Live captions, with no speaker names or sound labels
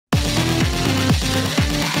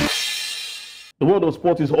The world of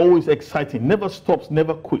sport is always exciting, never stops,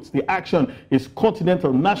 never quits. The action is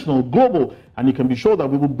continental, national, global, and you can be sure that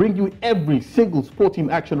we will bring you every single sporting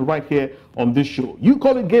action right here on this show. You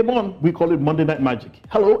call it Game On, we call it Monday Night Magic.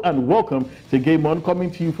 Hello and welcome to Game On, coming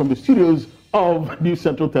to you from the studios of News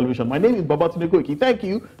Central Television. My name is Babatunde Koiki. Thank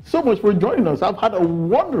you so much for joining us. I've had a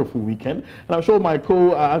wonderful weekend, and I'm sure my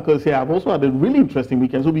co-anchors here have also had a really interesting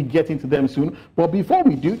weekend, so we'll be getting to them soon. But before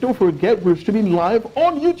we do, don't forget we're streaming live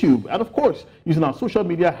on YouTube, and of course, using our social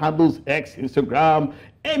media handles, X, Instagram,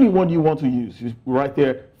 anyone you want to use, is right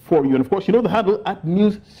there for you. And of course, you know the handle at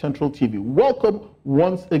News Central TV. Welcome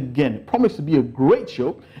once again. Promised to be a great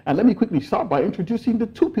show. And let me quickly start by introducing the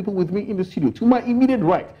two people with me in the studio. To my immediate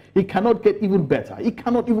right, it cannot get even better. It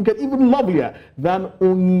cannot even get even lovelier than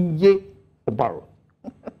Ogu-Obaroh.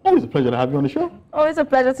 Always a pleasure to have you on the show. Always a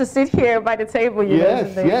pleasure to sit here by the table.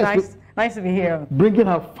 Yes. Nice to be here. Bringing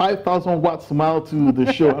her 5,000 watt smile to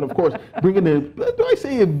the show, and of course, bringing a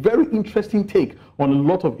very interesting take on a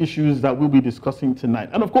lot of issues that we'll be discussing tonight.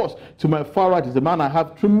 And of course, to my far right is a man I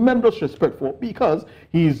have tremendous respect for, because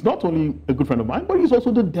he's not only a good friend of mine, but he's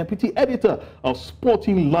also the deputy editor of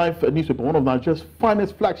Sporting Life newspaper, one of Nigeria's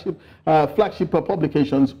finest flagship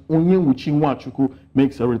publications. Onyewuchi Nwachukwu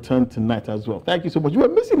makes a return tonight as well. Thank you so much. You were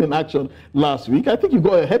missing in action last week. I think you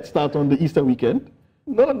got a head start on the Easter weekend.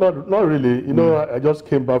 No, not really. You know, I just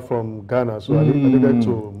came back from Ghana, so I needed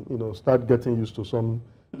to, start getting used to some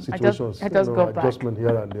situations. I just got back. Adjustment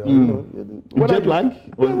here and there. Jet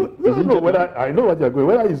lag? No, whether I know what you're going.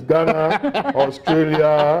 Whether it's Ghana,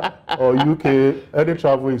 Australia, or UK, any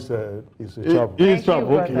travel is a travel. It is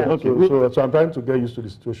travel. Okay. So I'm trying to get used to the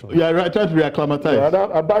situation. Yeah, right. Trying to reacclimatize.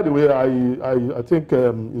 Yeah, by the way, I think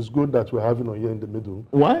it's good that we're having her here in the middle.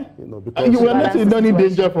 Why? Because you were not in any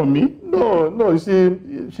danger from me. No. You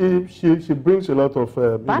see, she brings a lot of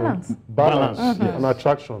balance and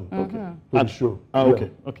attraction. To the show. Okay.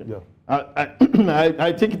 Yeah.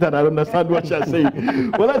 I take it that I understand what you're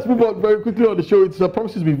saying. Well, let's move on very quickly on the show. It's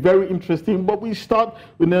promises to be very interesting, but we start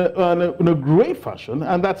in a great fashion,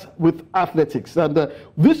 and that's with athletics. And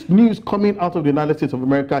this news coming out of the United States of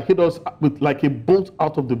America hit us with like a bolt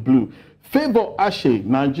out of the blue. Favour Ofili,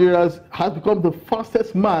 Nigeria's, has become the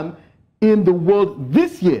fastest man in the world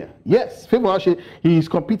this year. Yes, Favour Ofili, he is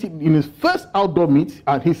competing in his first outdoor meet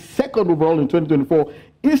and his second overall in 2024.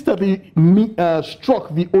 Instantly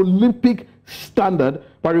struck the Olympic standard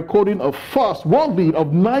by recording a fast world lead of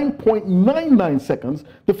 9.99 seconds,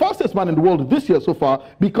 the fastest man in the world this year so far,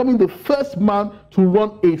 becoming the first man to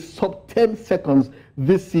run a sub 10 seconds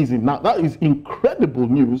this season. Now, that is incredible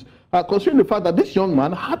news, considering the fact that this young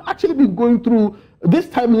man had actually been going through, this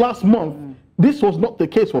time last month, this was not the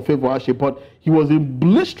case for Favour Ofili, but he was in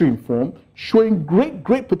blistering form, showing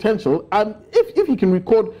great potential. And if he can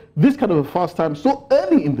record this kind of a fast time so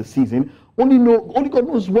early in the season, only God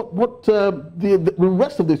knows what the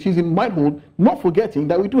rest of the season might hold, not forgetting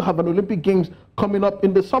that we do have an Olympic Games coming up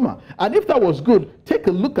in the summer. And if that was good, take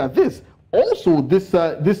a look at this. Also,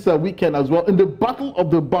 this weekend as well, in the Battle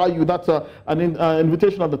of the Bayou, that's an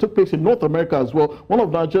invitation that took place in North America as well. One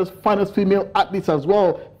of Nigeria's finest female athletes as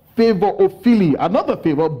well, Favour Ofili, another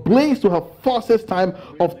Favour, blazed to her fastest time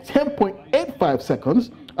of 10.85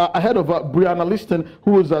 seconds, ahead of Brianna Lyston,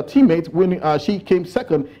 who was a teammate when she came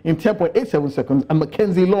second in 10.87 seconds, and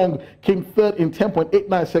Mackenzie Long came third in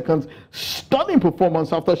 10.89 seconds. Stunning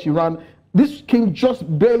performance after she ran. This came just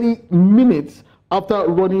barely minutes after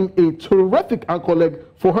running a terrific anchor leg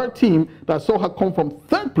for her team that saw her come from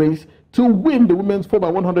third place to win the women's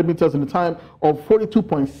 4x100 meters in a time of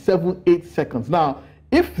 42.78 seconds. Now,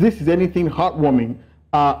 if this is anything heartwarming,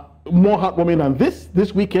 more heartwarming than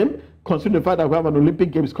this weekend, considering the fact that we have an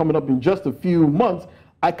Olympic Games coming up in just a few months,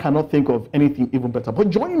 I cannot think of anything even better.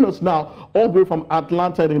 But joining us now, all the way from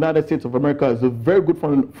Atlanta in the United States of America, is a very good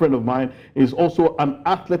friend of mine, is also an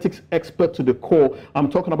athletics expert to the core.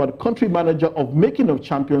 I'm talking about the country manager of Making of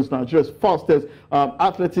Champions, Nigeria's fastest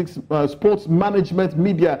athletics, sports management,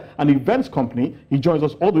 media, and events company. He joins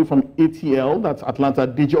us all the way from ATL, that's Atlanta,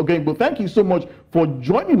 Deji Ogengbo. Thank you so much for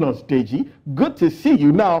joining us, Deji. Good to see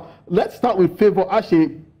you. Now, let's start with Favour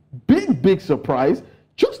Ofili. Big surprise.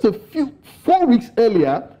 Just 4 weeks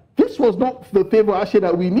earlier, this was not the Favour Ofili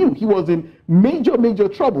that we knew. He was in major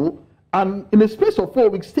trouble, and in the space of 4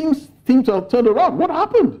 weeks, things seem to have turned around. What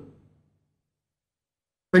happened?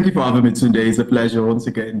 Thank you for having me today. It's a pleasure once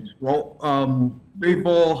again. Well,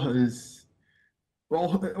 Favour is,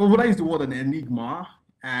 what is the word, an enigma,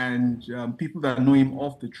 and people that know him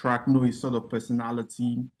off the track know his sort of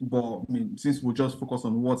personality. But I mean, since we'll just focus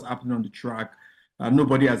on what's happening on the track,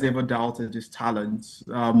 nobody has ever doubted his talent,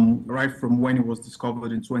 right from when he was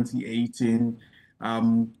discovered in 2018.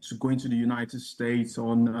 to going to the United States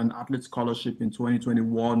on an athlete scholarship in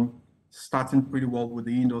 2021, starting pretty well with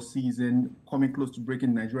the indoor season, coming close to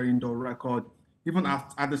breaking the Nigerian indoor record. Even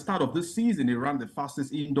at the start of this season, he ran the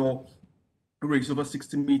fastest indoor race over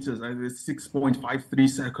 60 meters at 6.53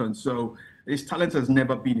 seconds. So his talent has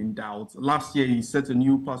never been in doubt. Last year, he set a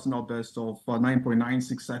new personal best of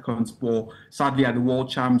 9.96 seconds, but sadly at the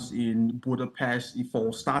World Champs in Budapest, he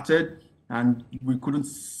fall started, and we couldn't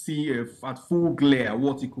see if at full glare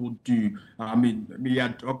what he could do. I mean, he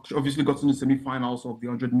had obviously got to the semi-finals of the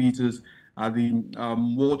 100 meters at the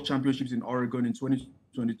World Championships in Oregon in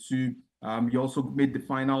 2022. He also made the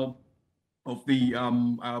final of the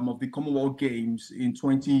Commonwealth Games in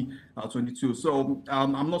 2022. So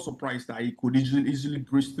I'm not surprised that he could easily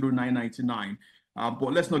breeze through 9.99.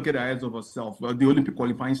 But let's not get ahead of ourselves. The Olympic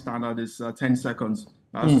qualifying standard is 10 seconds.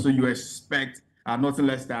 So you expect nothing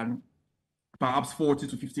less than perhaps 40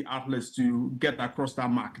 to 50 athletes to get across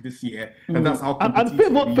that mark this year. And that's how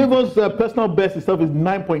Favor's personal best itself is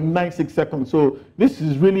 9.96 seconds. So this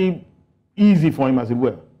is really easy for him, as it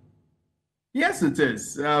were. Yes, it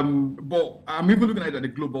is. But I'm even looking at it at a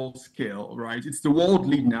global scale, right? It's the world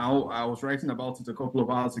lead now. I was writing about it a couple of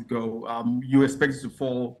hours ago. You expect it to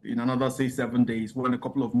fall in another, say, 7 days when a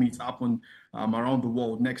couple of meets happen around the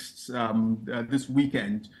world next this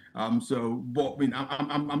weekend. But I mean,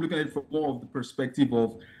 I'm looking at it from more of the perspective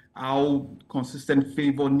of how consistent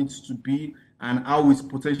Favour needs to be and how his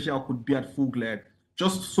potential could be at full glare.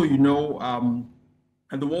 Just so you know,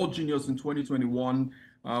 at the World Juniors in 2021,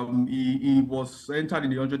 he was entered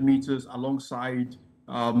in the 100 meters alongside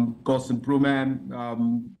Gosden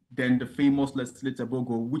Broman, then the famous Leslie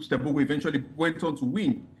Tebogo, which Tebogo eventually went on to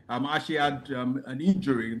win. Actually had an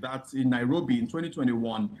injury that's in Nairobi in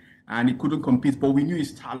 2021, and he couldn't compete, but we knew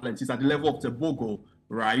his talent. He's at the level of Tebogo,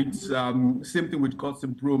 right? Same thing with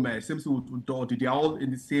Gosden Broman, same thing with Udodi. They're all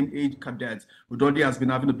in the same age cadets. Udodi has been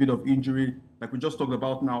having a bit of injury, like we just talked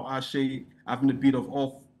about now. Ashe having a bit of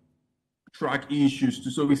off-track issues too.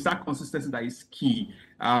 So it's that consistency that is key.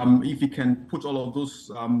 If he can put all of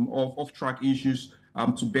those off-track issues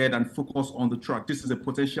to bed and focus on the track, this is a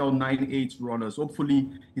potential 9.8 runners. Hopefully,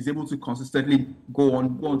 he's able to consistently go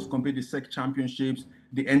on to compete the SEC championships,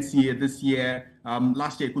 the NCAA this year.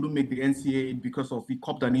 Last year, he couldn't make the NCAA because of he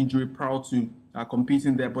copped an injury prior to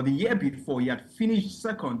competing there. But the year before, he had finished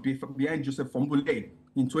second behind Joseph Fombule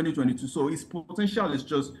in 2022. So his potential is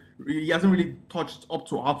just, he hasn't really touched up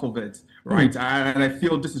to half of it, right? And I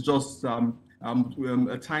feel this is just a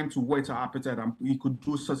time to whet our appetite, and he could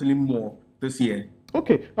do certainly more this year.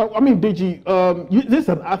 Okay, I mean, Deji, this is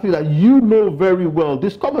an athlete that you know very well,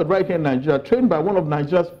 discovered right here in Nigeria, trained by one of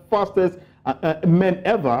Nigeria's fastest men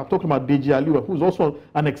ever. I'm talking about Deji Aliwa, who's also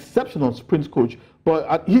an exceptional sprint coach.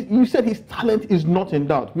 But you said his talent is not in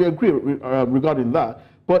doubt. We agree regarding that.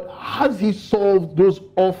 But has he solved those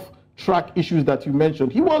off-track issues that you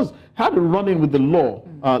mentioned? He had a run-in with the law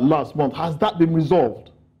last month. Has that been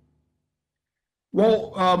resolved?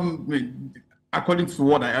 Well, according to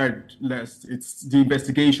what I heard last, the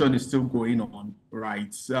investigation is still going on,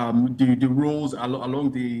 right? The rules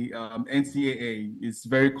along the NCAA is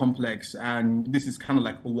very complex, and this is kind of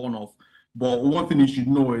like a one-off. But one thing you should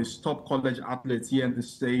know is top college athletes here in the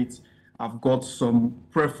States have got some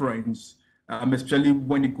preference, especially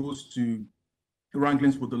when it goes to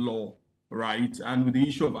rankings with the law, right? And with the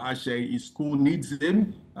issue of Ashe, his school needs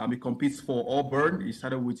him. He competes for Auburn. He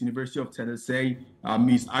started with University of Tennessee.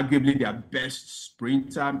 He's arguably their best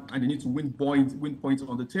sprinter, and they need to win points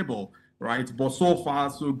on the table, right? But so far,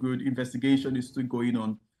 so good. Investigation is still going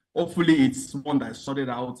on. Hopefully, it's one that's sorted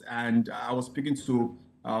out. And I was speaking to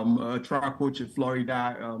a track coach in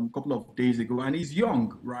Florida a couple of days ago, and he's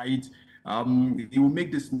young, right? He will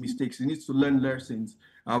make these mistakes. He needs to learn lessons.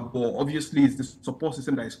 But obviously, it's the support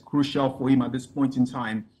system that is crucial for him at this point in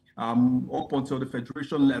time, up until the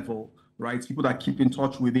federation level, right? People that keep in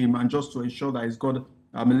touch with him, and just to ensure that he's got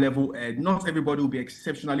a level head. Not everybody will be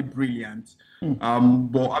exceptionally brilliant,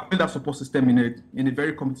 but I think that support system in a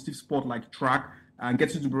very competitive sport like track and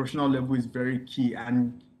getting to the professional level is very key,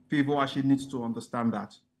 and Favour actually needs to understand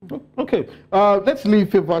that. Okay, let's leave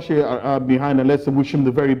Favour behind, and let's wish him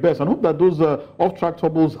the very best. I hope that those off-track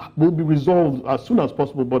troubles will be resolved as soon as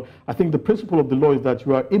possible. But I think the principle of the law is that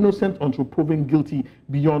you are innocent until proven guilty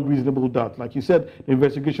beyond reasonable doubt. Like you said, the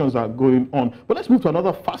investigations are going on. But let's move to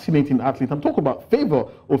another fascinating athlete. I'm talking about Favour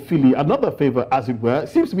Ofili, another Favour, as it were. It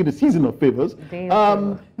seems to be the season of Favours.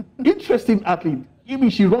 Interesting athlete.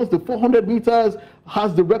 She runs the 400 meters,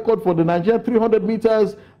 has the record for the Nigerian 300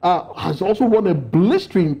 meters, has also won a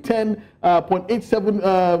blistering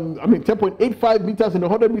 10.85 meters in the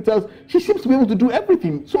 100 meters. She seems to be able to do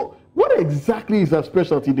everything. So What exactly is her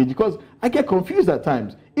specialty, Deji? Because I get confused at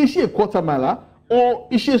times. Is she a quarter miler or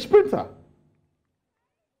is she a sprinter?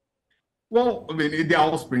 Well, I mean, they're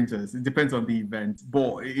all sprinters. It depends on the event.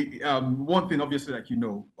 But one thing, obviously, like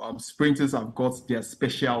sprinters have got their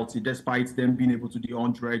specialty, despite them being able to do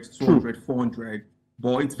 100, 200, 400.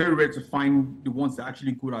 But it's very rare to find the ones that are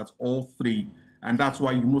actually good at all three. And that's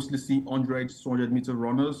why you mostly see 100, 200-meter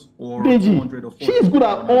runners or Deji, 200 or 400. She's good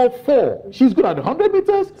at all four. She's good at 100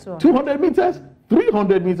 meters, 200 meters,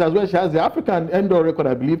 300 meters, where she has the African indoor record,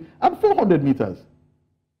 I believe, and 400 meters.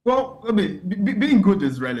 Well, I mean, being good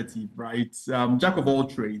is relative, right? Jack of all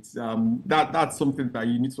trades. That's something that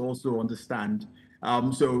you need to also understand.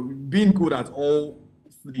 So being good at all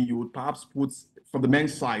three, you would perhaps put, from the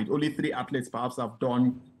men's side, only 3 athletes perhaps have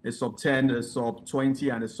done a sub 10, a sub 20,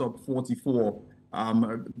 and a sub 44.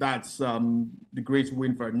 That's the great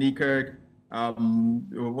win for Nikirk.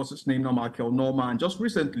 What's his name now? Michael Norman. And just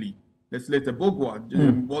recently, let's let the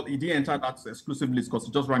Bogwa. Well, he didn't enter that exclusively because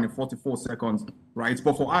he just ran in 44 seconds, right?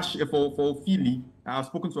 But for Ofili, I've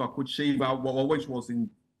spoken to our coach Sheva when she was in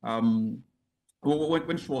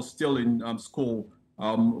when she was still in school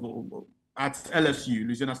at LSU,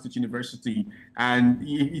 Louisiana State University, and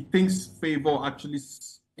he thinks Favour actually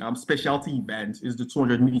specialty event is the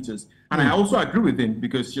 200 meters, and I also agree with him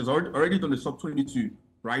because she's already done the sub 22.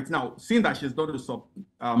 Right now, seeing that she's done the sub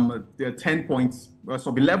the 10 points,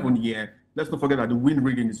 sub 11 here, let's not forget that the win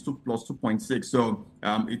rating is 2 plus 2.6, so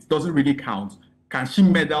it doesn't really count. Can she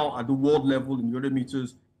medal at the world level in the 100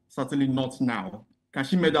 meters? Certainly not now. Can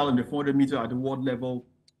she medal in the 400 meter at the world level?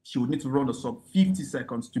 She would need to run a sub 50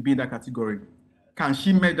 seconds to be in that category. Can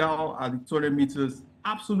she medal at the 200 meters?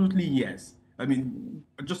 Absolutely yes. I mean,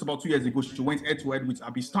 just about 2 years ago, she went head-to-head with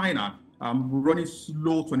Abby Steiner, running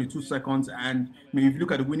slow 22 seconds. And I mean, if you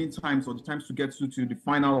look at the winning times or the times to get to the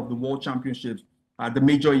final of the World Championships, the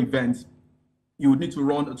major events, you would need to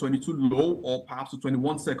run a 22 low or perhaps a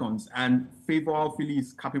 21 seconds. And Favour Ofili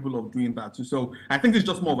is capable of doing that too. So I think it's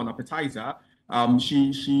just more of an appetizer.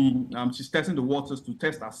 She's testing the waters to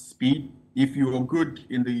test her speed. If you're good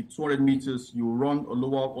in the 200 meters, you run a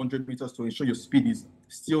lower 100 meters to ensure your speed is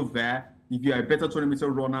still there. If you're a better 200-meter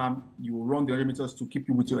runner, you will run the 100 meters to keep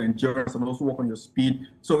you with your endurance and also work on your speed.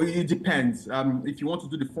 So it depends. If you want to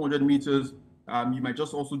do the 400 meters, you might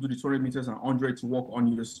just also do the 200 meters and 100 to work on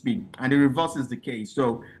your speed. And the reverse is the case.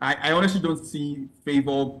 So I honestly don't see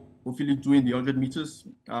Favour Ofili doing the 100 meters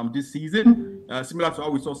this season. Similar to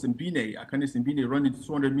how we saw Simbine, Akane Simbine running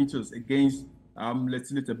 200 meters against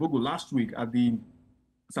Let's Bogo last week at the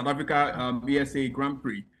South Africa ESA Grand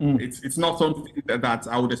Prix. It's not something that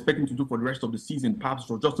I would expect him to do for the rest of the season. Perhaps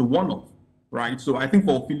it was just a one-off, right? So I think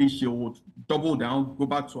for Ofili, she would double down, go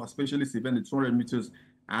back to her specialist event, the 200 meters,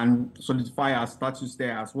 and solidify her status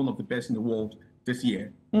there as one of the best in the world this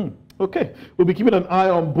year. Okay, we'll be keeping an eye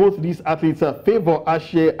on both these athletes, Favour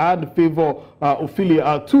Ashe and Favour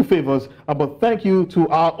Ofili, 2 favors. But thank you to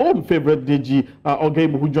our own favorite Deji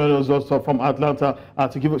Ogemu, who joined us also from Atlanta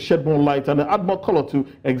to shed more light and add more color to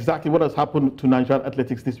exactly what has happened to Nigerian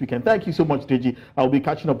athletics this weekend. Thank you so much, Deji. I'll be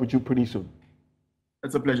catching up with you pretty soon.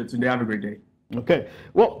 It's a pleasure today. Have a great day. Okay,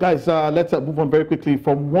 well, guys, let's move on very quickly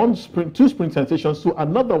from two sprint sensations to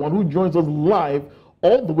another one who joins us live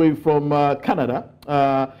all the way from Canada.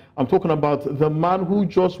 I'm talking about the man who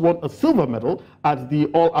just won a silver medal at the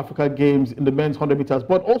All-Africa Games in the men's 100 meters,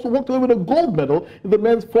 but also walked away with a gold medal in the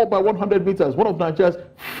men's 4x100 meters, one of Nigeria's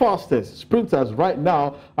fastest sprinters right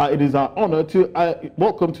now. It is our honor to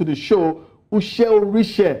welcome to the show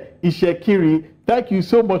Onyewuchi Ishekiri. Thank you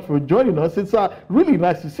so much for joining us. It's really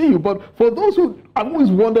nice to see you. But for those who have always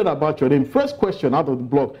wondered about your name, first question out of the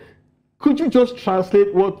block, could you just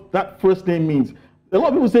translate what that first name means? A lot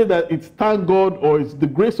of people say that it's thank God or it's the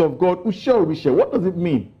grace of God. Onyewuchi, what does it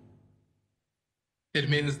mean? It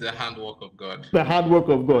means the handwork of God. The handwork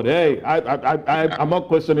of God. Hey, I'm not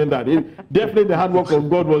questioning that. Definitely the handwork of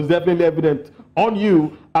God was definitely evident on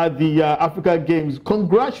you at the Africa Games.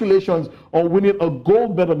 Congratulations on winning a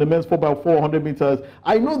gold medal in the men's 4x400 meters.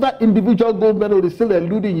 I know that individual gold medal is still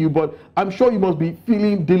eluding you, but I'm sure you must be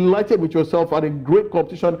feeling delighted with yourself at a great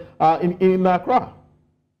competition in Accra.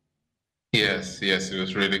 Yes, it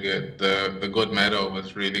was really good. The gold medal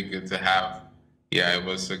was really good to have. Yeah, it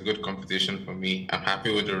was a good competition for me. I'm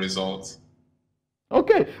happy with the results.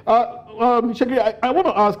 Okay, Shekiri, I want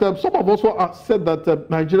to ask, some have also said that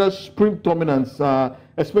Nigeria's sprint dominance,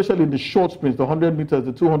 especially in the short sprints, the 100 meters,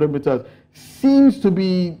 the 200 meters, seems to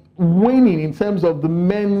be waning in terms of the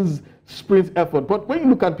men's sprint effort. But when you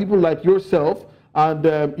look at people like yourself, and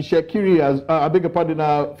Ishekiri, I beg your pardon,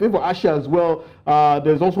 Favour Ashe as well,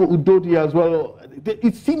 there's also Udodi as well.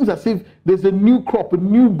 it seems as if there's a new crop, a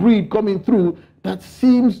new breed coming through that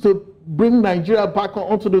seems to bring Nigeria back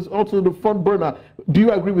onto the front burner. Do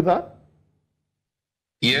you agree with that?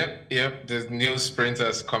 Yep. There's new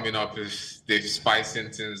sprinters coming up. They're spicing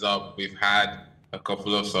things up. We've had a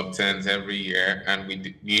couple of sub-10s every year,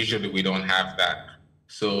 and usually we don't have that.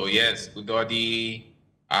 So yes, Udodi,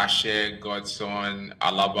 Ashe, Godson,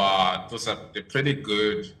 Alaba, they're pretty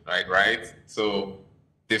good, right? So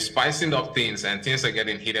they're spicing up things, and things are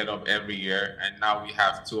getting heated up every year. And now we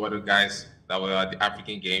have two other guys that were at the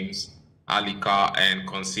African Games, Alika and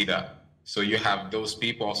Consider. So you have those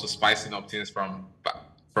people also spicing up things from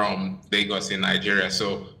Lagos in Nigeria.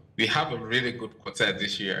 So we have a really good quartet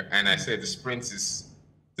this year, and I say the sprint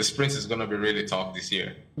is going to be really tough this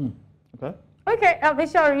year. Okay. Okay,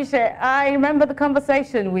 Michelle Riche, I remember the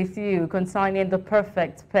conversation with you concerning the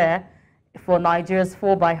perfect pair for Nigeria's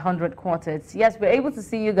 4x100 quartets. Yes, we're able to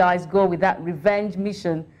see you guys go with that revenge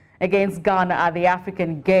mission against Ghana at the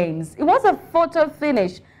African Games. It was a photo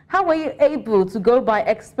finish. How were you able to go by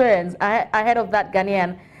experience ahead of that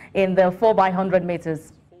Ghanaian in the 4x100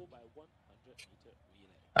 meters?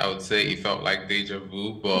 I would say it felt like deja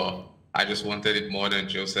vu, but I just wanted it more than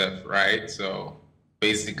Joseph, right? So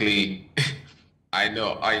basically, I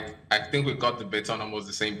think we got the baton almost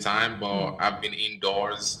the same time, but I've been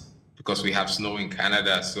indoors because we have snow in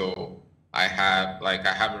Canada. So I have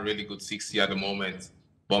a really good 60 at the moment,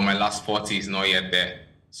 but my last 40 is not yet there.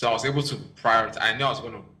 So I was able to prioritize. I knew I was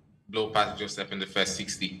going to blow past Joseph in the first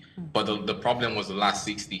 60, but the problem was the last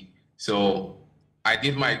 60. So I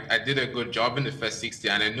did a good job in the first 60,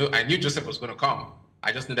 and I knew Joseph was going to come.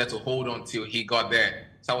 I just needed to hold on till he got there.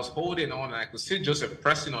 So I was holding on, and I could see Joseph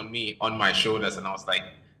pressing on me on my shoulders, and I was like,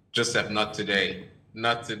 Joseph, not today,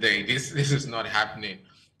 not today. This is not happening.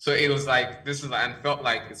 So it was like and felt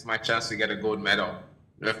like it's my chance to get a gold medal.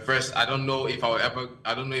 At first, I don't know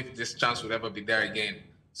if this chance would ever be there again.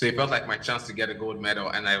 So it felt like my chance to get a gold medal,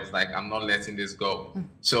 and I was like, I'm not letting this go.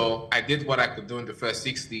 So I did what I could do in the first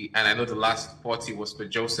 60, and I know the last 40 was for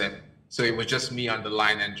Joseph. So it was just me on the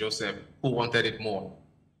line and Joseph, who wanted it more.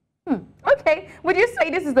 Okay, would you say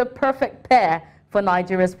this is the perfect pair for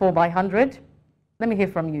Nigeria's 4x100? Let me hear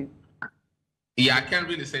from you. Yeah, I can't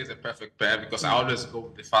really say it's a perfect pair because I always go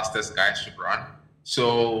with the fastest guys to run.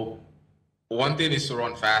 So one thing is to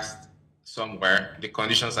run fast somewhere. The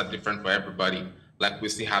conditions are different for everybody. Like we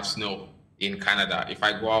still have snow in Canada. If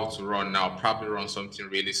I go out to run now, I'll probably run something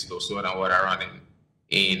really slower than what I run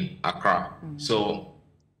in Accra. So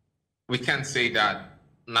we can say that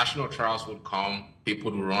national trials would come,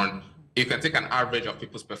 people will run. You can take an average of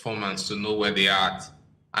people's performance to know where they are at.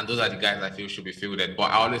 And those are the guys I feel should be fielded.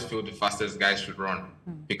 But I always feel the fastest guys should run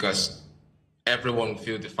because everyone will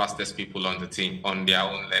feel the fastest people on the team on their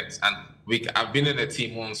own legs. And I've been in a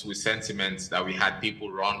team once with sentiments that we had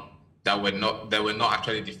people run that were not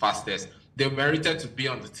actually the fastest. They merited to be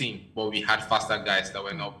on the team, but we had faster guys that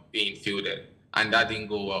were not being fielded, and that didn't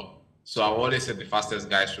go well. So I always said the fastest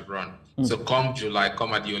guys should run. So come July,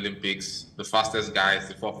 come at the Olympics, the fastest guys,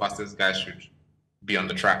 the 4 fastest guys should be on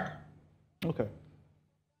the track. Okay.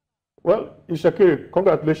 Well, Ishakiri,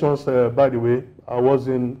 congratulations, by the way. I was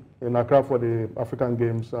in Accra for the African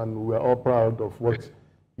Games, and we are all proud of what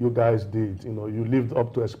you guys did. You know, you lived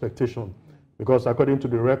up to expectation. Because according to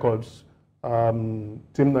the records, Team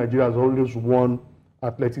Nigeria has always won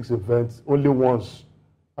athletics events. Only once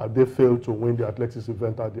they failed to win the athletics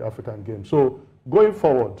event at the African Games. So going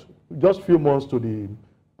forward, just a few months to the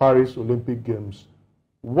Paris Olympic Games,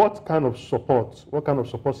 what kind of support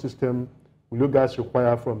system will you guys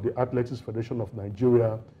require from the Athletics Federation of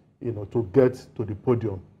Nigeria, you know, to get to the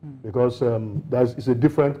podium? Because it's a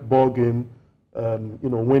different ball game, you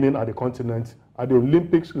know, winning at the continent. At the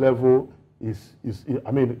Olympics level,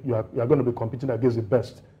 I mean, you are going to be competing against the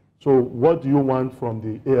best. So what do you want from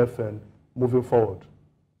the AFN moving forward?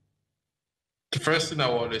 The first thing I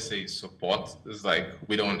want to say is support. It's like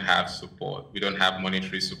we don't have support. We don't have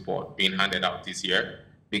monetary support being handed out this year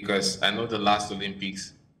because I know the last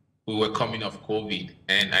Olympics, we were coming off COVID,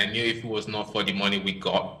 and I knew if it was not for the money we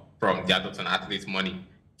got from the adult and athletes money,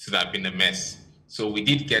 it would have been a mess. So we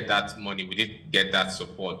did get that money, we did get that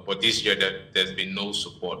support, but this year there's been no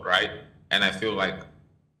support, right? And I feel like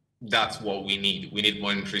that's what we need. We need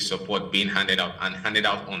monetary support being handed out and handed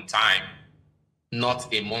out on time, not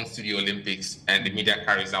a month to the Olympics and the media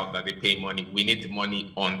carries out that they pay money. We need the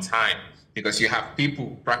money on time because you have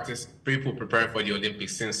people preparing for the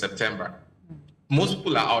Olympics since September. Most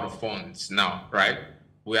people are out of funds now, right?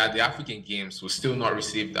 We are at the African Games, we still not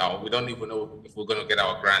received our, we don't even know if we're going to get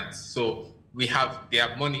our grants. So there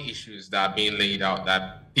are money issues that are being laid out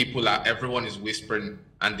that everyone is whispering,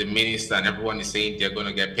 and the minister and everyone is saying they're going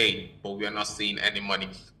to get paid, but we are not seeing any money.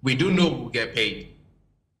 We do know we'll get paid.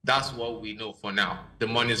 That's what we know for now. The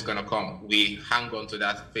money is going to come. We hang on to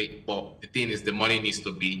that faith, but the thing is, the money needs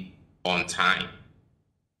to be on time.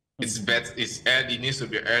 It's better. It's early. It needs to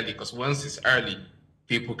be early, because once it's early,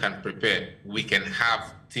 people can prepare. We can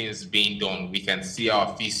have things being done. We can see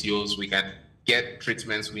our physios. We can get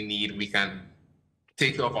treatments we need. We can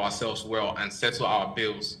take care of ourselves well and settle our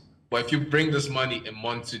bills. But if you bring this money a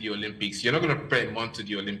month to the Olympics, you're not going to prepare a month to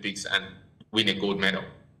the Olympics and win a gold medal.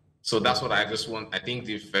 So that's what I just want. I think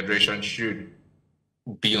the federation should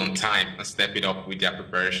be on time and step it up with their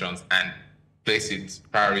preparations and place its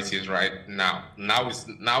priorities right now. Now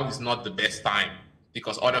is not the best time,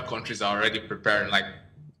 because other countries are already preparing. Like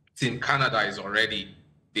Team Canada is already,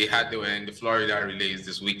 they were in the Florida relays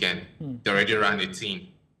this weekend. They already ran a team.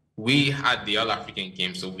 We had the All-African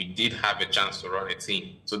Games, so we did have a chance to run a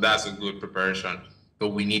team. So that's a good preparation, but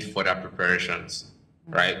we need further preparations,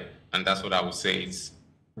 right? And that's what I would say.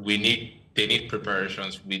 They need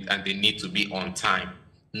preparations and they need to be on time,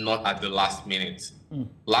 not at the last minute.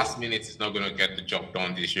 Last minute is not going to get the job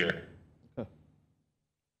done this year. Okay.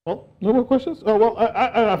 Well, no more questions? Oh, well,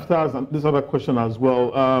 I have to ask this other question as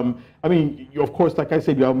well. I mean, of course, like I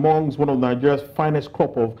said, you're amongst one of Nigeria's finest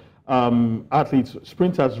crop of athletes,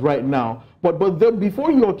 sprinters right now. But before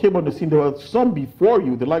you all came on the scene, there were some before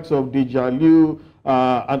you, the likes of Dejalu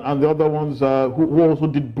and the other ones who also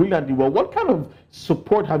did brilliantly well. What kind of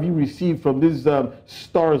support have you received from these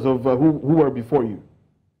stars of who were before you?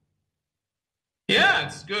 Yeah,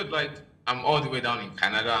 it's good. Like, I'm all the way down in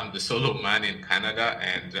Canada. I'm the solo man in Canada,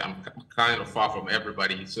 and I'm kind of far from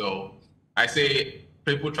everybody. So I say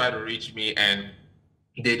people try to reach me, and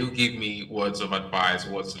they do give me words of advice,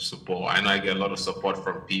 words of support. I know I get a lot of support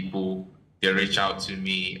from people. They reach out to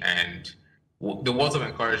me, and the words of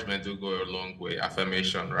encouragement do go a long way,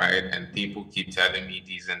 affirmation, right? And people keep telling me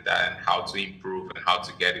this and that and how to improve and how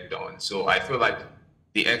to get it done. So I feel like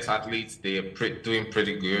the ex-athletes, they are doing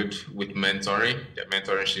pretty good with mentoring. Their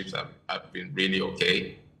mentorships have been really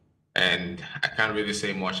okay. And I can't really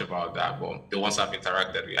say much about that, but the ones I've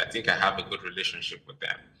interacted with, I think I have a good relationship with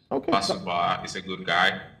them. Okay. Basuba is a good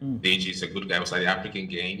guy. Deji is a good guy. He was at the African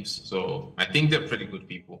Games. So I think they're pretty good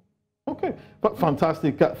people. Okay, but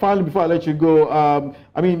fantastic. Finally, before I let you go,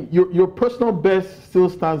 I mean, your personal best still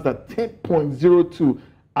stands at 10.02.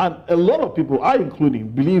 And a lot of people, I including,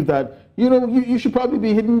 believe that, you should probably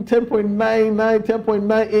be hitting 10.99,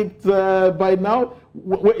 10.98 by now.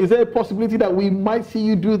 Is there a possibility that we might see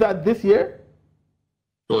you do that this year?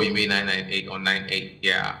 Oh, you mean 998 or 98?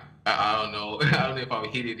 Yeah. I don't know. I don't know if I'll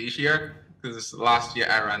hit it this year, because last year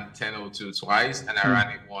I ran 10.02 twice, and I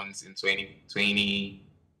ran it once in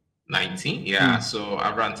 2019. Yeah. So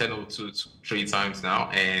I've run 10.02 3 times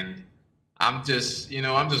now, and I'm just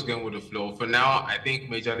going with the flow. For now, I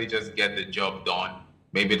think majorly just get the job done.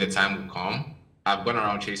 Maybe the time will come. I've gone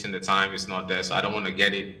around chasing the time. It's not there, so I don't want to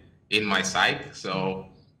get it in my sight. So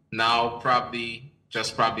now probably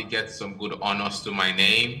get some good honors to my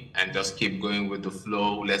name and just keep going with the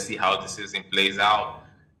flow. Let's see how the season plays out.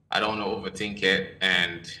 I don't want to overthink it,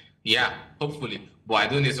 and yeah, hopefully. But I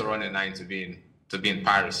do need to run a 9 to be in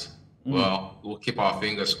Paris. Well, we'll keep our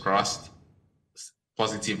fingers crossed.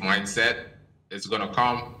 Positive mindset. It's going to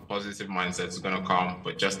come. Positive mindset is going to come.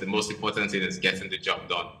 But just the most important thing is getting the job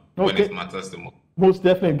done when it matters the most. Most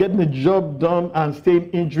definitely. Getting the job done and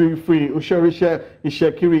staying injury-free. Usherisha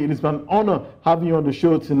Ishekiri, it is an honor having you on the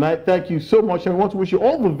show tonight. Thank you so much. And we want to wish you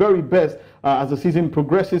all the very best as the season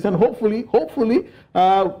progresses. And hopefully,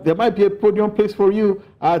 there might be a podium place for you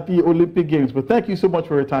at the Olympic Games. But thank you so much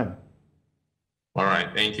for your time. All right.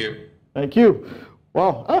 Thank you. Thank you.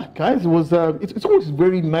 Wow, guys, it's always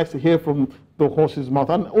very nice to hear from the horse's mouth.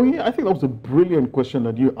 And I think that was a brilliant question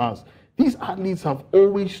that you asked. These athletes have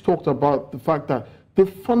always talked about the fact that the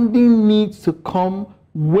funding needs to come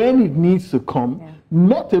when it needs to come,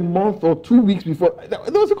 not a month or 2 weeks before. There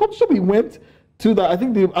was a competition we went to that I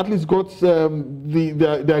think the athletes got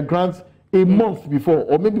their grants a month before,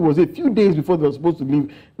 or maybe it was a few days before they were supposed to leave.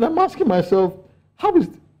 And I'm asking myself, how is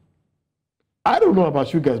I don't know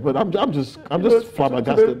about you guys, but I'm just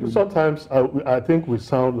flabbergasted. Sometimes I think we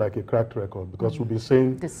sound like a cracked record, because we've been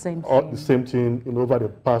saying the same thing over the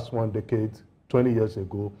past 1 decade, 20 years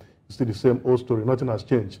ago. It's still the same old story. Nothing has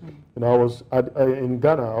changed. I was in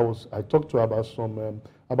Ghana. I talked to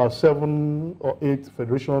about 7 or 8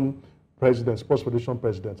 federation presidents, sports federation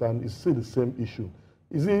presidents, and it's still the same issue.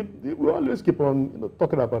 We always keep on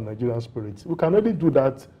talking about Nigerian spirit. We can only do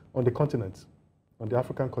that on the continent. on the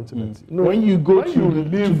African continent. You know, when you go to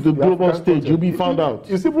the global stage, you'll be found out.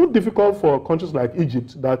 It's even difficult for countries like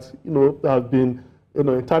Egypt that, you know, have been, you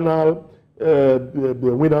know, eternal the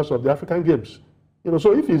winners of the African Games. You know,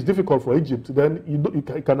 so if it's difficult for Egypt, then you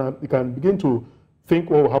can begin to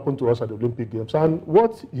think what will happen to us at the Olympic Games. And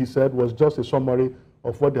what he said was just a summary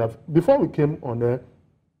of what they have. Before we came on air,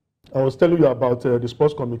 I was telling you about the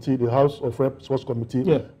sports committee, the House of Rep Sports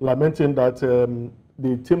Committee, lamenting that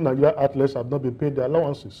the Team Nigeria athletes have not been paid their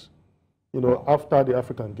allowances, you know, after the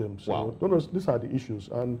African Games. Wow. You know, these are the issues.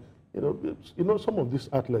 And, you know, some of these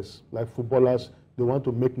athletes, like footballers, they want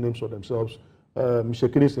to make names for themselves.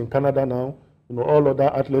 Mishekiri is in Canada now. You know, all other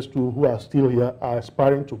athletes too who are still here are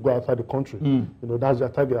aspiring to go outside the country. You know, that's their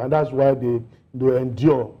target. And that's why they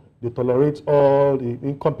endure, they tolerate all the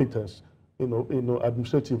incompetence, you know,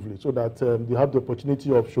 administratively, so that they have the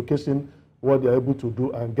opportunity of showcasing what they're able to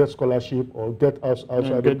do and get scholarship or get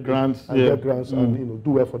outside, get grants, and get grants and, you know,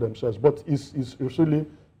 do well for themselves. But it's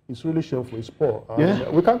really shameful. It's poor.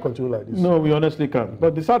 And we can't continue like this. No, we honestly can't.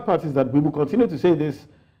 But the sad part is that we will continue to say this,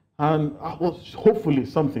 and hopefully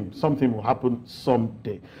something will happen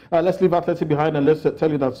someday. Let's leave athletics behind and let's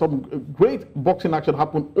tell you that some great boxing action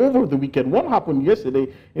happened over the weekend. One happened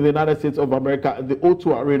yesterday in the United States of America at the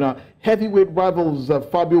O2 Arena. Heavyweight rivals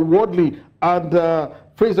Fabio Wardley and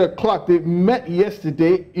Fraser Clark, they met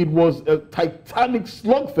yesterday. It was a titanic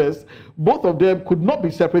slugfest. Both of them could not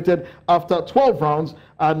be separated after 12 rounds,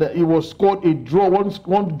 and it was scored a draw.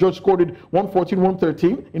 One judge scored it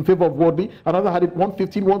 114-113 in favor of Wardley. Another had it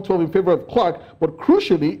 115-112 in favor of Clark. But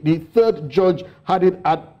crucially, the third judge had it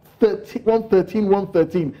at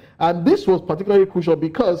 113-113. And this was particularly crucial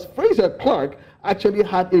because Fraser Clark actually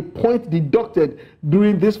had a point deducted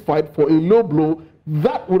during this fight for a low blow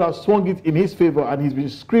that would have swung it in his favor, and he's been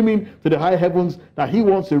screaming to the high heavens that he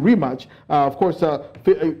wants a rematch. Of course,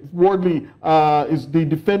 Wardley is the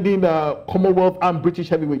defending Commonwealth and British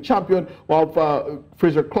heavyweight champion, while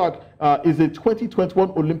Fraser Clark is a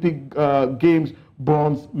 2021 Olympic Games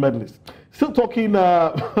bronze medalist. Still talking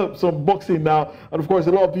some boxing now, and of course,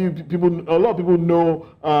 a lot of people know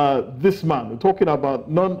this man. We're talking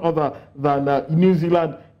about none other than New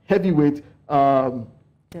Zealand heavyweight.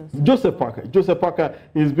 Joseph Parker. Joseph Parker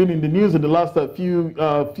has been in the news in the last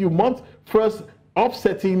few months. First,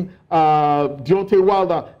 upsetting Deontay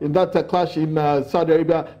Wilder in that clash in Saudi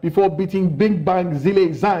Arabia before beating Big Bang Zile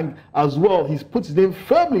Zhang as well. He's put his name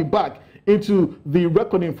firmly back into the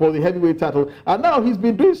reckoning for the heavyweight title. And now he's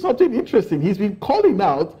been doing something interesting. He's been calling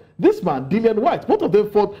out this man, Dillian Whyte. Both of them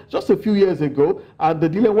fought just a few years ago, and the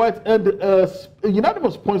Dillian Whyte ended a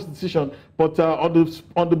unanimous points decision. But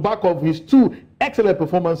on the back of his two excellent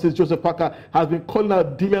performances, Joseph Parker has been calling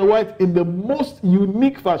out Dillian Whyte in the most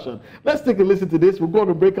unique fashion. Let's take a listen to this. We'll go on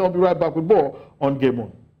a break and I'll be right back with more on Game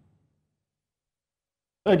On.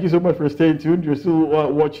 Thank you so much for staying tuned. You're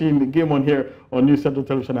still watching the Game On here on News Central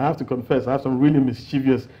Television. I have to confess, I have some really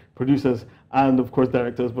mischievous producers and, of course,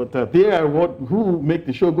 directors, but they are who make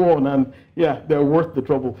the show go on, and yeah, they're worth the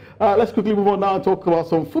trouble. Let's quickly move on now and talk about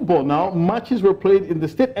some football now. Matches were played in the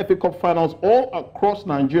State FA Cup finals all across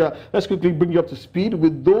Nigeria. Let's quickly bring you up to speed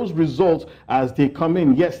with those results as they come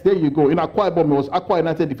in. Yes, there you go. In Akwa Ibom, it was Akwa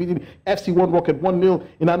United defeating FC1 Rocket 1-0.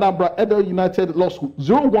 In Anambra, Edo United lost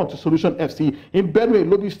 0-1 to Solution FC. In Benue,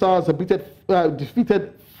 Lobby Stars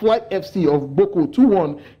defeated Flight FC of Boko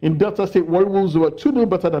 2-1. In Delta State, Warri Wolves were 2-0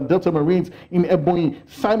 better than Delta Marines. In Ebonyi,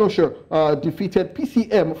 Sinosure defeated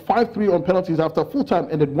PCM 5-3 on penalties after full time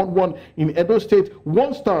ended 1-1. In Edo State,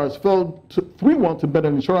 One Stars fell 3-1 to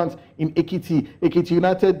Benin Insurance. In Ekiti, Ekiti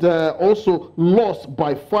United also lost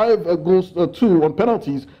by 5 goals to 2 on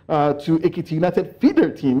penalties to Ekiti United feeder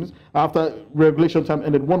teams after regulation time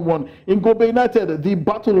ended 1-1. In Gombe United, the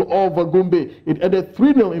Battle of Gombe, it ended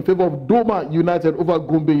 3-0 in favor of Doma United over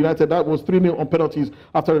Gombe United. That was 3-0 on penalties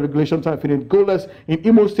after regulation time finished goalless. In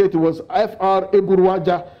Imo State, it was FR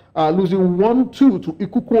Eburuaja losing 1-2 to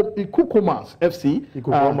Ikukomas FC.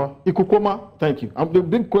 Ikukoma, thank you. The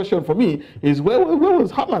big question for me is where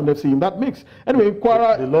was Heartland FC in that mix? Anyway, in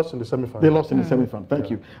Kwara, they lost in the semi-final. They lost in the semi-final. Thank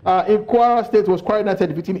you. In Kwara State, was Kwara United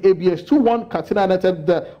defeating ABS 2-1. Katsina United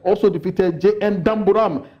also defeated JN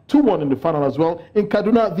Damburam 2-1 in the final as well. In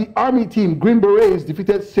Kaduna, the Army team, Green Berets,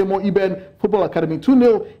 defeated Semo Iben Football Academy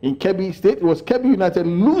 2-0. In Kebbi State, it was Kebbi United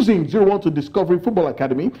losing 0-1 to Discovery Football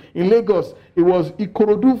Academy. In Lagos, it was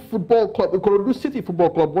Ikorodu Football Club, Ikorodu City Football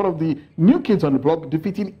Club, one of the new kids on the block,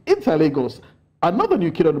 defeating Inter Lagos. Another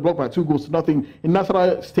new kid on the block by 2-0. In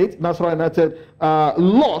Nasarawa State, Nasarawa United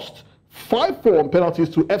lost 5-4 on penalties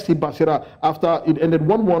to FC Basira after it ended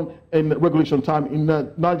 1-1 in regulation time. In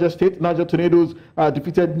Niger State, Niger Tornadoes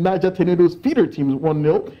defeated Niger Tornadoes feeder teams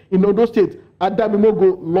 1-0. In Ondo State,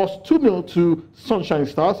 Adamimogo lost 2-0 to Sunshine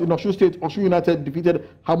Stars. In Osun State, Osun United defeated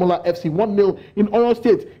Hamola FC 1-0. In Oyo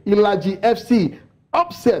State, Ilaji FC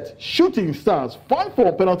upset Shooting Stars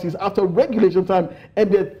 5-4 penalties after regulation time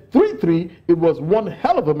ended 3-3. It was one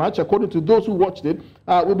hell of a match, according to those who watched it.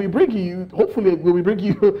 We'll be bringing you, hopefully,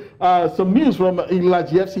 some news from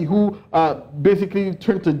Ilaji FC, who basically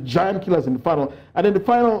turned to giant killers in the final. And in the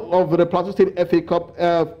final of the Plateau State FA Cup,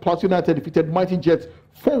 Plateau United defeated Mighty Jets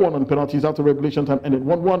 4-1 on penalties after regulation time ended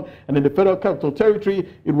 1-1. And in the Federal Capital Territory,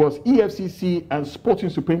 it was EFCC and Sporting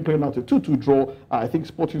Supreme playing out a 2-2 draw. I think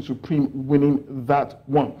Sporting Supreme winning that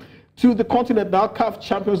one. To the continent now, CAF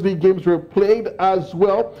Champions League games were played as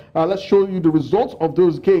well. Let's show you the results of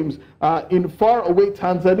those games. In far-away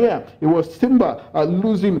Tanzania, it was Simba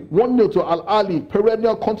losing 1-0 to Al Ahly,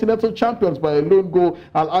 perennial continental champions, by a lone goal.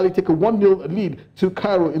 Al Ahly take a 1-0 lead to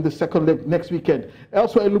Cairo in the second leg next weekend.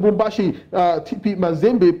 Elsewhere in Lubumbashi, TP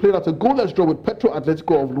Mazembe played out a goalless draw with Petro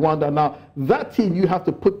Atletico of Luanda. Now, that team, you have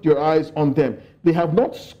to put your eyes on them. They have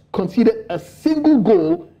not conceded a single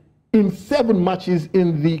goal in 7 matches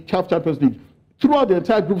in the CAF Champions League. Throughout the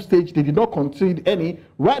entire group stage, they did not concede any.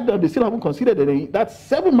 Right now, they still haven't conceded any. That's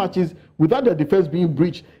 7 matches without their defense being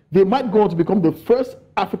breached. They might go on to become the first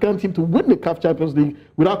African team to win the CAF Champions League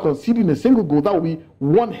without conceding a single goal. That would be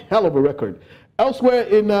one hell of a record. Elsewhere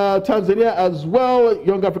in Tanzania as well,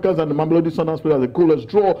 Young Africans and the Mamelodi Sundowns played out a goalless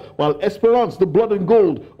draw, while Esperance, the blood and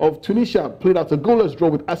gold of Tunisia, played out a goalless draw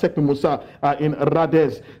with ASEC Mimosas in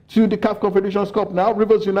Radez. To the CAF Confederations Cup now,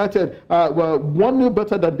 Rivers United were 1-0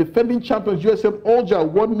 better than defending champions USM Alger,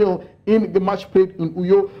 1-0 in the match played in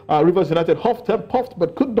Uyo. Rivers United huffed and puffed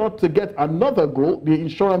but could not get another goal, the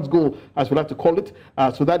insurance goal as we like to call it.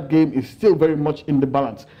 So that game is still very much in the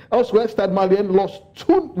balance. Elsewhere, Stade Malien lost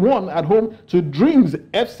 2-1 at home to Dreams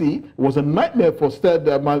FC. It was a nightmare for Stade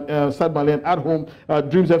Malien at home.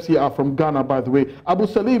 Dreams FC are from Ghana, by the way. Abu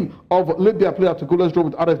Salim of Libya played out a goalless draw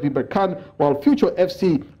with RSB Berkane, while Future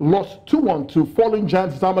FC lost 2-1 to falling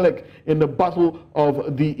giants Zamalek in the Battle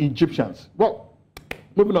of the Egyptians. Well,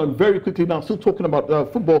 moving on very quickly now, still talking about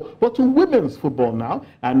football, but to women's football now.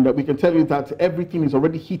 And we can tell you that everything is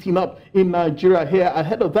already heating up in Nigeria here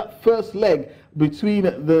ahead of that first leg between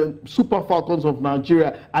the Super Falcons of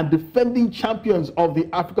Nigeria and defending champions of the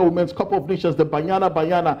Africa Women's Cup of Nations, the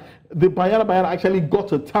Bayana. The Bayana actually got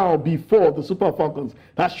to town before the Super Falcons.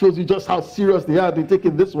 That shows you just how serious they are. They're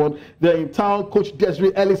taking this one. They're in town. Coach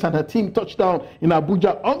Desiree Ellis and her team touched down in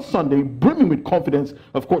Abuja on Sunday, brimming with confidence.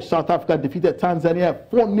 Of course, South Africa defeated Tanzania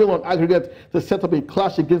 4-0 on aggregate to set up a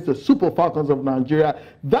clash against the Super Falcons of Nigeria.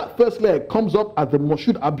 That first leg comes up at the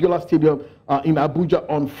Moshood Abiola Stadium in Abuja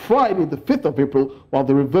on Friday, the 5th of April, while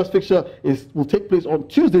the reverse fixture will take place on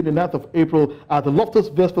Tuesday, the 9th of April at the Loftus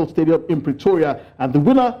Versfeld Stadium in Pretoria. And the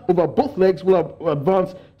winner over both legs will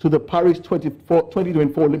advance to the Paris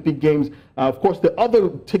 2024 Olympic Games. Of course, the other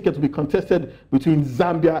tickets will be contested between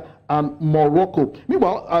Zambia and Morocco.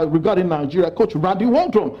 Meanwhile, regarding Nigeria, Coach Randy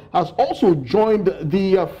Waldron has also joined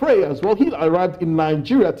the fray as well. He arrived in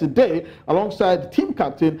Nigeria today alongside team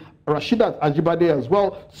captain Rashidat Ajibade as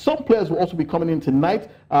well. Some players will also be coming in tonight.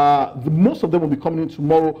 Most of them will be coming in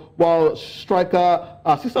tomorrow, while striker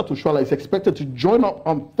Sista Tushwala is expected to join up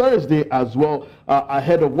on Thursday as well,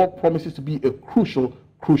 ahead of what promises to be a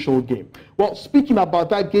crucial game. Well, speaking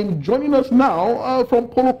about that game, joining us now from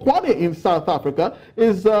Polokwane in South Africa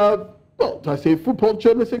is well, I say football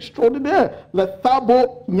journalist extraordinaire,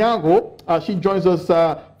 Lethabo Nyago. She joins us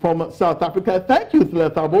from South Africa. Thank you,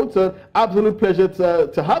 Lethabo. It's an absolute pleasure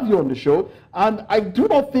to have you on the show. And I do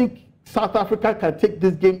not think South Africa can take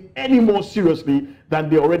this game any more seriously than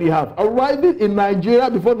they already have. Arriving in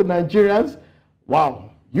Nigeria before the Nigerians,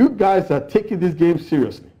 wow, you guys are taking this game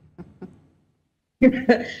seriously.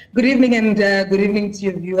 Good evening, and good evening to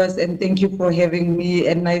your viewers, and thank you for having me.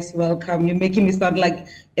 A nice welcome. You're making me sound like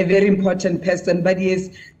a very important person, but yes,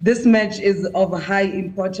 this match is of high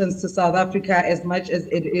importance to South Africa as much as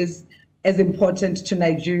it is as important to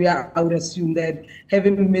Nigeria. I would assume that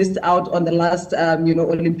having missed out on the last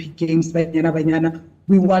Olympic Games, Banyana,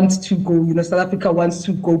 we want to go, South Africa wants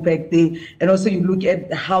to go back there. And also you look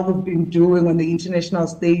at how we've been doing on the international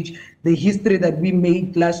stage, the history that we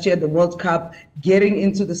made last year, the World Cup, getting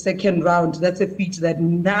into the second round. That's a feat that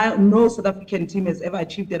no South African team has ever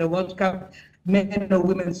achieved at a World Cup, men or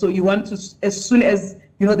women. So you want to, as soon as,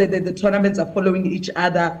 the tournaments are following each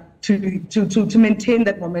other, to maintain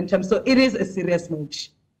that momentum. So it is a serious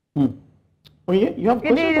match. Oh, yeah? You have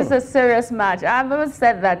it is a serious match. I've always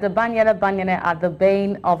said that the Banyana are the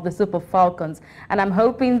bane of the Super Falcons, and I'm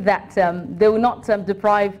hoping that they will not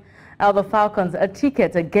deprive the Falcons a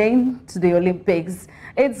ticket again to the Olympics.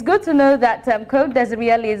 It's good to know that Coach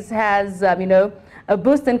Desiree Ellis has, you know, a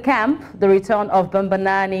boost in camp, the return of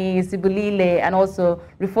Bambanani, Sibulile, and also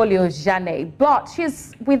Rifolio Jane. But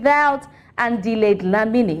she's without Andile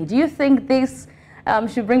Dlamini. Do you think this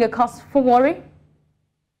should bring a cause for worry?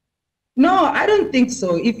 No, I don't think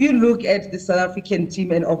so. If you look at the South African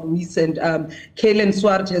team and of recent, Kaylin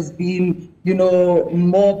Swart has been, you know,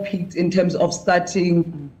 more picked in terms of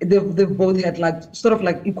starting. They've both had like sort of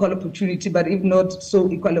like equal opportunity, but if not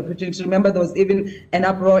so equal opportunity. Remember, there was even an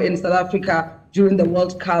uproar in South Africa during the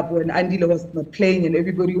World Cup when Andile was not playing, and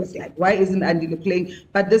everybody was like, why isn't Andile playing?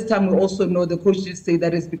 But this time we also know the coaches say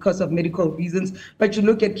that it's because of medical reasons. But you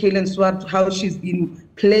look at Kaylin Swart, how she's been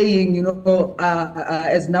playing, you know,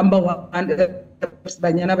 as number one,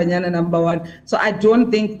 Banyana number one. So I don't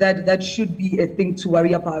think that that should be a thing to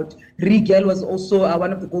worry about. Rigel was also,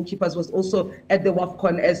 one of the goalkeepers was also at the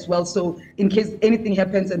WAFCON as well. So in case anything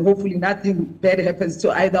happens, and hopefully nothing bad happens to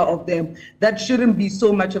either of them, that shouldn't be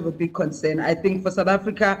so much of a big concern. I think for South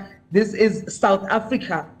Africa, this is South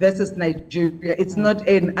Africa versus Nigeria. It's not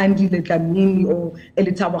an Andile Dlamini or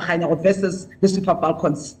Elitabo Khanya versus the Super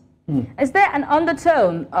Falcons. Is there an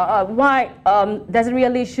undertone why Desiree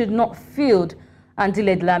Ellis should not field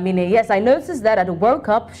Andile Dlamini? Yes, I noticed that at the World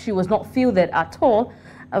Cup, she was not fielded at all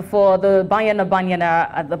for the Banyana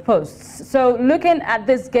at the posts. So looking at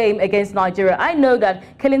this game against Nigeria, I know that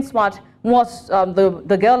Kaylin Swart was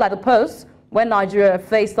the girl at the post when Nigeria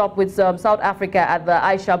faced up with South Africa at the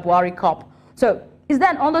Aisha Buhari Cup. So is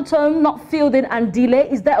that an undertone not fielding Andile?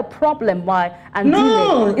 Is there a problem why Andile?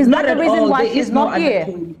 No, is that not the reason all. why There she's is no not here?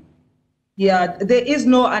 undertone. Yeah, there is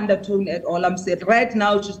no undertone at all. I'm saying right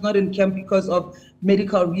now she's not in camp because of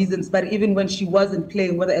medical reasons. But even when she wasn't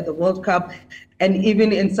playing, whether at the World Cup and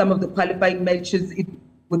even in some of the qualifying matches, it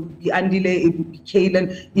would be Andile, it would be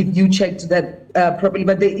Kaylin, if you checked that properly.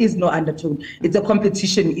 But there is no undertone. It's a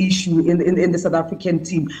competition issue in the South African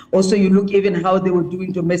team. Also, you look even how they were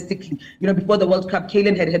doing domestically. You know, before the World Cup,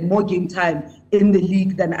 Kaylin had more game time in the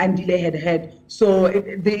league than Andile had. So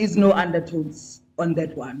there is no undertones on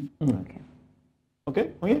that one.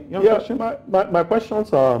 Okay, you have Yeah, a question? my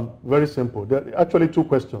questions are very simple. There are actually two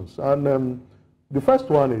questions. And the first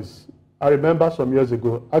one is, I remember some years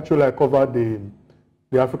ago, actually I covered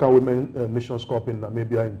the African Women Nations Cup in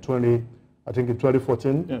Namibia in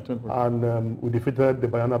 2014. Yeah, 2014. And we defeated the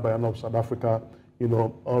Bayana of South Africa, you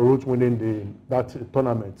know, en route winning that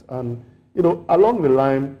tournament. And, you know, along the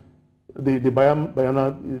line, the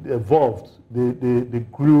Bayana evolved, they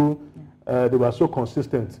grew, they were so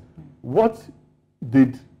consistent. What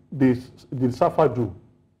did SAFA do,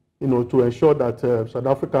 you know, to ensure that South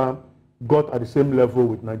Africa got at the same level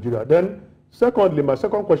with Nigeria? Then, secondly, my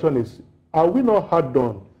second question is, are we not hard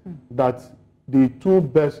done that the two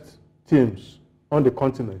best teams on the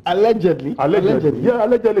continent, allegedly,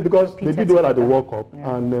 because they did well at the World Cup,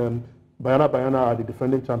 and Bayana are the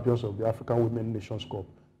defending champions of the African Women Nations Cup.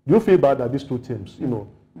 Do you feel bad that these two teams, you know,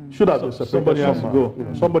 should have been separated? Somebody has to go. You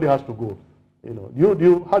know, somebody has to go. You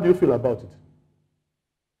know, how do you feel about it?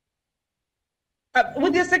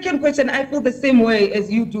 With your second question, I feel the same way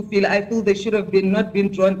as you do feel. I feel they should have not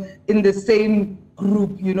been drawn in the same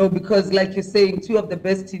group, you know, because like you're saying, two of the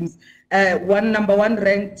best teams, number one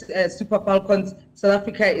ranked Super Falcons, South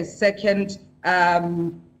Africa is second.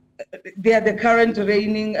 They are the current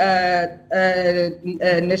reigning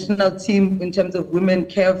national team in terms of women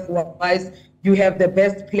care wise. You have the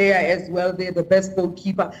best player as well. They're the best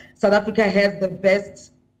goalkeeper. South Africa has the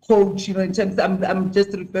best coach, you know, in terms I'm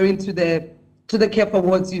just referring to the CAF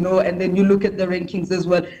Awards, you know, and then you look at the rankings as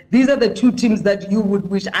well. These are the two teams that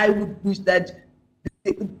I would wish that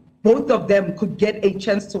both of them could get a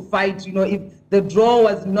chance to fight. You know, if the draw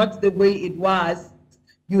was not the way it was,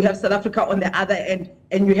 you have South Africa on the other end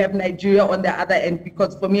and you have Nigeria on the other end,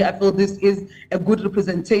 because for me, I feel this is a good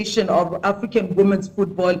representation of African women's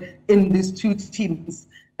football in these two teams.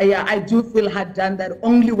 Yeah, I do feel hard done that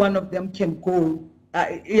only one of them can go.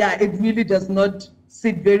 Yeah, it really does not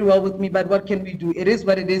sit very well with me, but what can we do? It is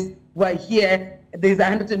what it is. We're here. There's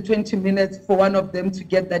 120 minutes for one of them to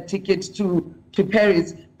get that ticket to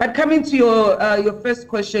Paris. But coming to your first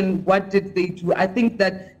question, what did they do? I think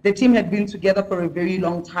that the team had been together for a very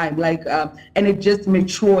long time, and it just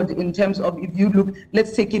matured in terms of, if you look,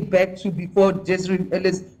 let's take it back to before Desiree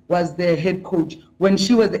Ellis was the head coach, when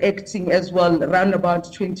she was acting as well, around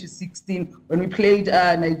about 2016, when we played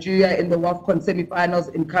Nigeria in the WAFCON semi-finals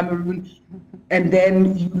in Cameroon. And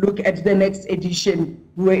then you look at the next edition,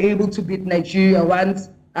 we were able to beat Nigeria once.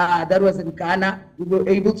 That was in Ghana. We were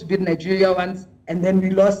able to beat Nigeria once, and then we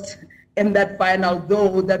lost in that final,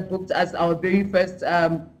 though that booked us our very first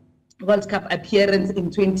World Cup appearance in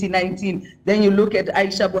 2019. Then you look at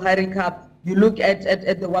Aisha Buhari Cup, you look at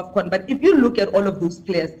the WAFCON. But if you look at all of those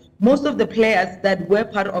players, most of the players that were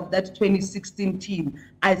part of that 2016 team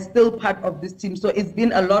are still part of this team. So it's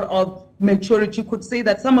been a lot of maturity. You could say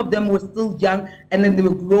that some of them were still young and then they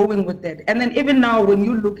were growing with that. And then even now, when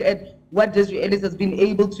you look at what Desiree Ellis has been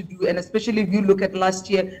able to do, and especially if you look at last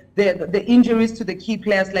year, the injuries to the key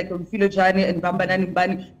players like Mfilo Jani and Bambanani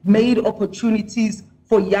Mbani made opportunities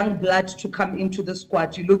for young blood to come into the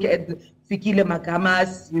squad. You look at Fikile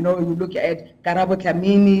Magamas, you look at Karabo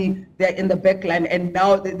Kamini, they're in the back line, and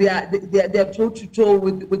now they're toe-to-toe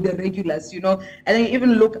with the regulars, And then you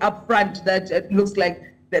even look up front, that it looks like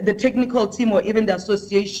the technical team or even the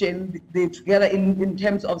association, they're together in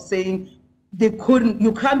terms of saying,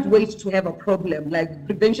 you can't wait to have a problem. Like,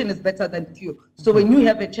 prevention is better than cure. So when you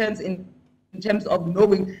have a chance in terms of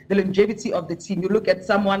knowing the longevity of the team, you look at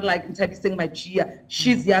someone like Ntabiseng Majia.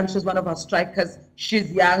 She's young, she's one of our strikers.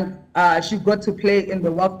 She's young. She got to play in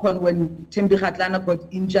the WAFCON when Tembi Kgatlana got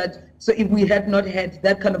injured. So if we had not had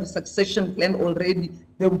that kind of a succession plan already,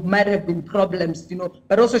 there might have been problems,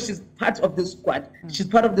 But also she's part of the squad. She's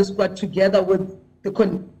part of the squad together with the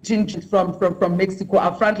contingent from Mexico.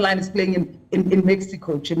 Our front line is playing in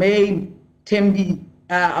Mexico. Jermaine, Tembi,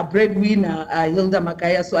 a breadwinner, Hilda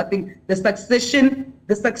Makaya. So I think the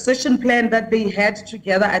succession plan that they had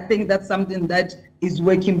together, I think that's something that is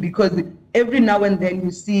working, because every now and then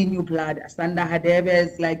you see new blood. Asanda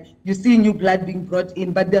Hadebes, like you see new blood being brought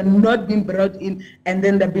in, but they're not being brought in, and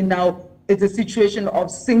then there'll be now it's a situation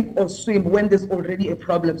of sink or swim when there's already a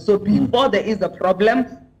problem. So before there is a problem,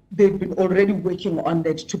 they've been already working on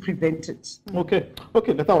that to prevent it. Okay,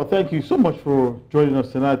 Letawa, thank you so much for joining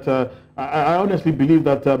us tonight. I honestly believe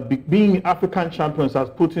that being African champions has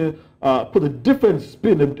put a different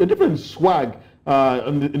spin, a different swag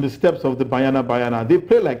in the steps of the Bayana. They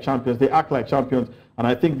play like champions, they act like champions, and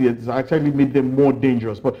I think it's actually made them more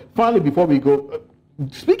dangerous. But finally, before we go,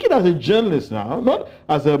 speaking as a journalist now, not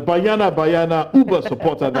as a Bayana Uber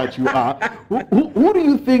supporter that you are, who do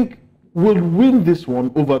you think will win this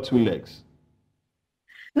one over two legs?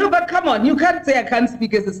 No, but come on, you can't say I can't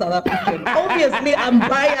speak as a South African. Obviously, I'm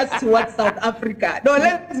biased towards South Africa. No,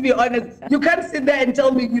 let's be honest. You can't sit there and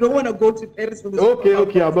tell me you don't want to go to Paris for this.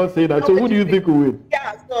 Okay, I'm not saying that. So who do you think will win?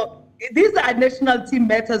 Yeah, so these are national team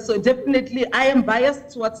matters. So definitely, I am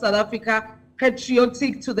biased towards South Africa,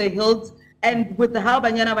 patriotic to the hilt, and with how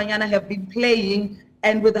Banyana have been playing,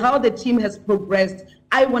 and with how the team has progressed,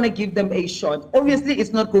 I want to give them a shot. Obviously,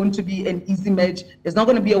 it's not going to be an easy match. It's not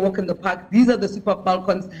going to be a walk in the park. These are the Super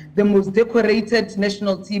Falcons, the most decorated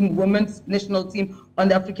national team, women's national team on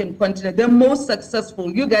the African continent. The most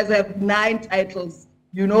successful. You guys have 9 titles.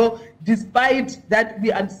 Despite that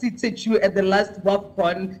we unseated you at the last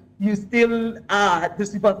WAFCON, you still are the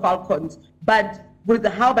Super Falcons. But with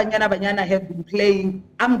how Banyana have been playing,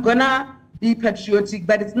 I'm gonna be patriotic,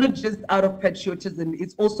 but it's not just out of patriotism.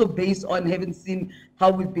 It's also based on having seen how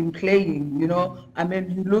we've been playing, I mean,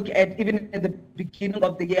 you look at, even at the beginning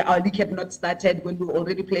of the year, our league had not started when we were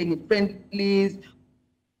already playing in friendlies,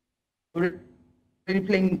 already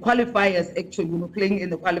playing in qualifiers, actually, playing in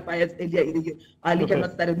the qualifiers earlier in the year. Our league had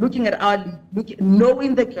not started. Looking at our league,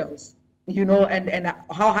 knowing the girls, and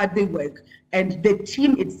how hard they work, and the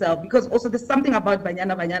team itself, because also there's something about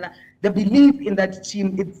Banyana, the belief in that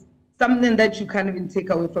team, it's something that you can't even take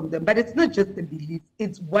away from them. But it's not just the belief,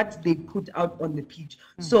 it's what they put out on the pitch.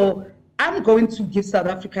 So I'm going to give South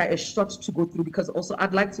Africa a shot to go through, because also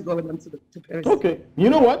I'd like to go with them to Paris. Okay, you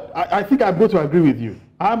know what? I think I'm going to agree with you.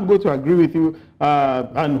 I'm going to agree with you,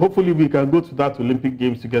 and hopefully we can go to that Olympic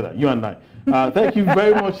Games together, you and I. Thank you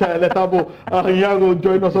very much, Letabo Nyago,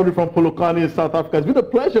 joining us from Polokwane, South Africa. It's been a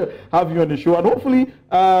pleasure having you on the show, and hopefully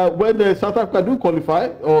when the South Africa do qualify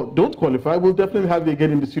or don't qualify, we'll definitely have you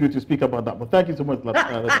again in the studio to speak about that. But thank you so much,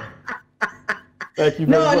 Thank you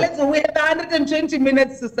very much. We have 120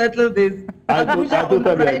 minutes to settle this. I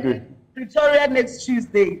totally agree. Pretoria next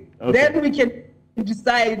Tuesday. Okay. Then we can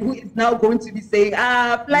decide who is now going to be saying,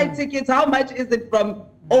 flight tickets, how much is it from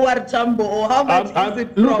OR Tambo, or how much is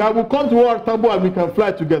it from... Look, I will come to OR Tambo and we can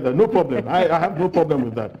fly together. No problem. I have no problem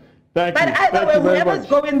with that. Thank you. But either way, whoever's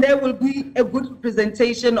going there will be a good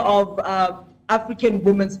representation of African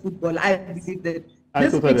women's football. I believe that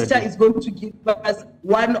this fixture is going to give us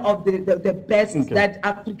one of the best that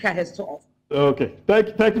Africa has to offer. Okay.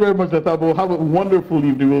 Thank you very much, Letabo. Have a wonderful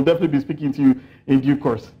evening. We'll definitely be speaking to you in due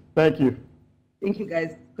course. Thank you. Thank you,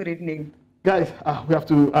 guys. Good evening. Guys, we have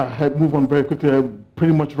to move on very quickly.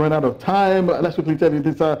 Pretty much run out of time. Let's quickly tell you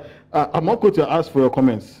this. I'm not going to ask for your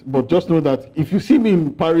comments, but just know that if you see me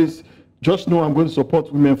in Paris, just know I'm going to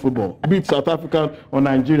support women football, be it South African or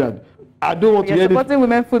Nigerian. I don't want to hear You're supporting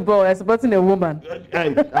women football, you're supporting a woman. I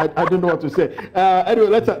don't know what to say. Anyway,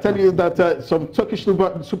 let's tell you that some Turkish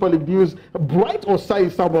Super League news. Bright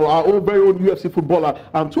Osai Samuel, our own very own UFC footballer,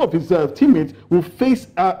 and two of his teammates will face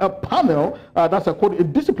a panel, that's called a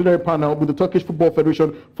disciplinary panel with the Turkish Football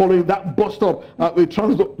Federation following that bust-up with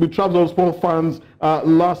Trabzonspor fans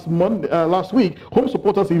last week. Home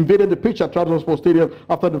supporters invaded the pitch at Trabzonspor Stadium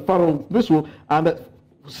after the final whistle, and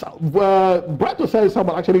Bright Osai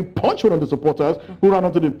Samuel actually punched one of the supporters who ran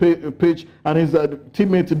onto the pitch, and his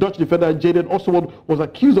teammate, Dutch defender Jaden Oswald, was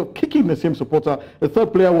accused of kicking the same supporter. The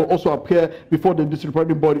third player will also appear before the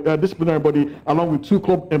disciplinary body along with two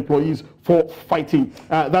club employees for fighting.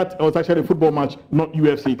 That was actually a football match, not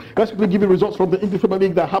UFC. Let's quickly give you results from the English Premier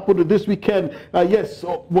League that happened this weekend.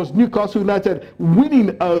 Was Newcastle United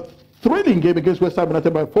winning a thrilling game against West Ham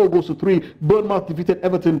United by 4-3. Bournemouth defeated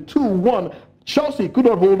Everton 2-1. Chelsea could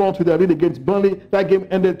not hold on to their lead against Burnley. That game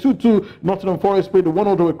ended 2-2. Nottingham Forest played the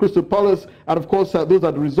 1-0 with Crystal Palace. And of course, those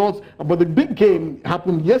are the results. But the big game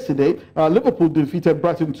happened yesterday. Liverpool defeated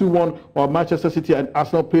Brighton 2-1, while Manchester City and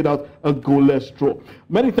Arsenal played out a goalless draw.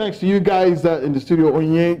 Many thanks to you guys in the studio.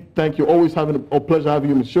 Onyinye, thank you. Always having a pleasure having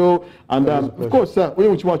you on the show. And of course,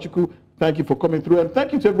 Nwachukwu, thank you for coming through, and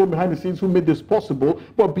thank you to everyone behind the scenes who made this possible.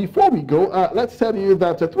 But before we go, let's tell you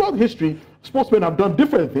that throughout history, sportsmen have done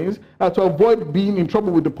different things to avoid being in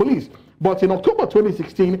trouble with the police. But in October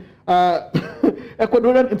 2016,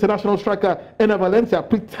 Ecuadorian international striker Ener Valencia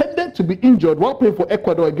pretended to be injured while playing for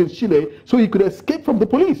Ecuador against Chile so he could escape from the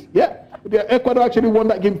police. Yeah, Ecuador actually won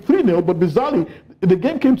that game 3-0, but bizarrely, the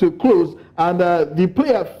game came to a close, and the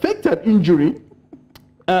player faked an injury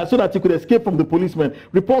so that he could escape from the policemen.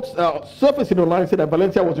 Reports surfacing online said that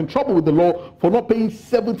Valencia was in trouble with the law for not paying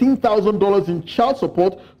 $17,000 in child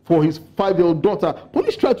support for his 5-year-old daughter.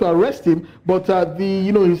 Police tried to arrest him, but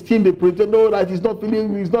his team, they pretend that he's not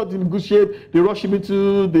in good shape. They rush him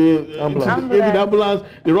into the ambulance.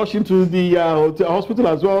 They rush him to the hospital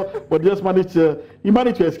as well, but he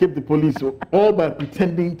managed to escape the police, all by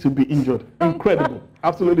pretending to be injured. Incredible.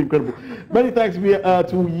 Absolutely incredible. Many thanks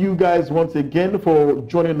to you guys once again for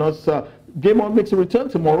joining us. Game On makes a return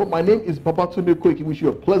tomorrow. My name is Babatunde Koiki. Wish you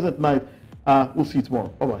a pleasant night. We'll see you tomorrow.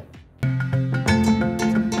 Bye-bye.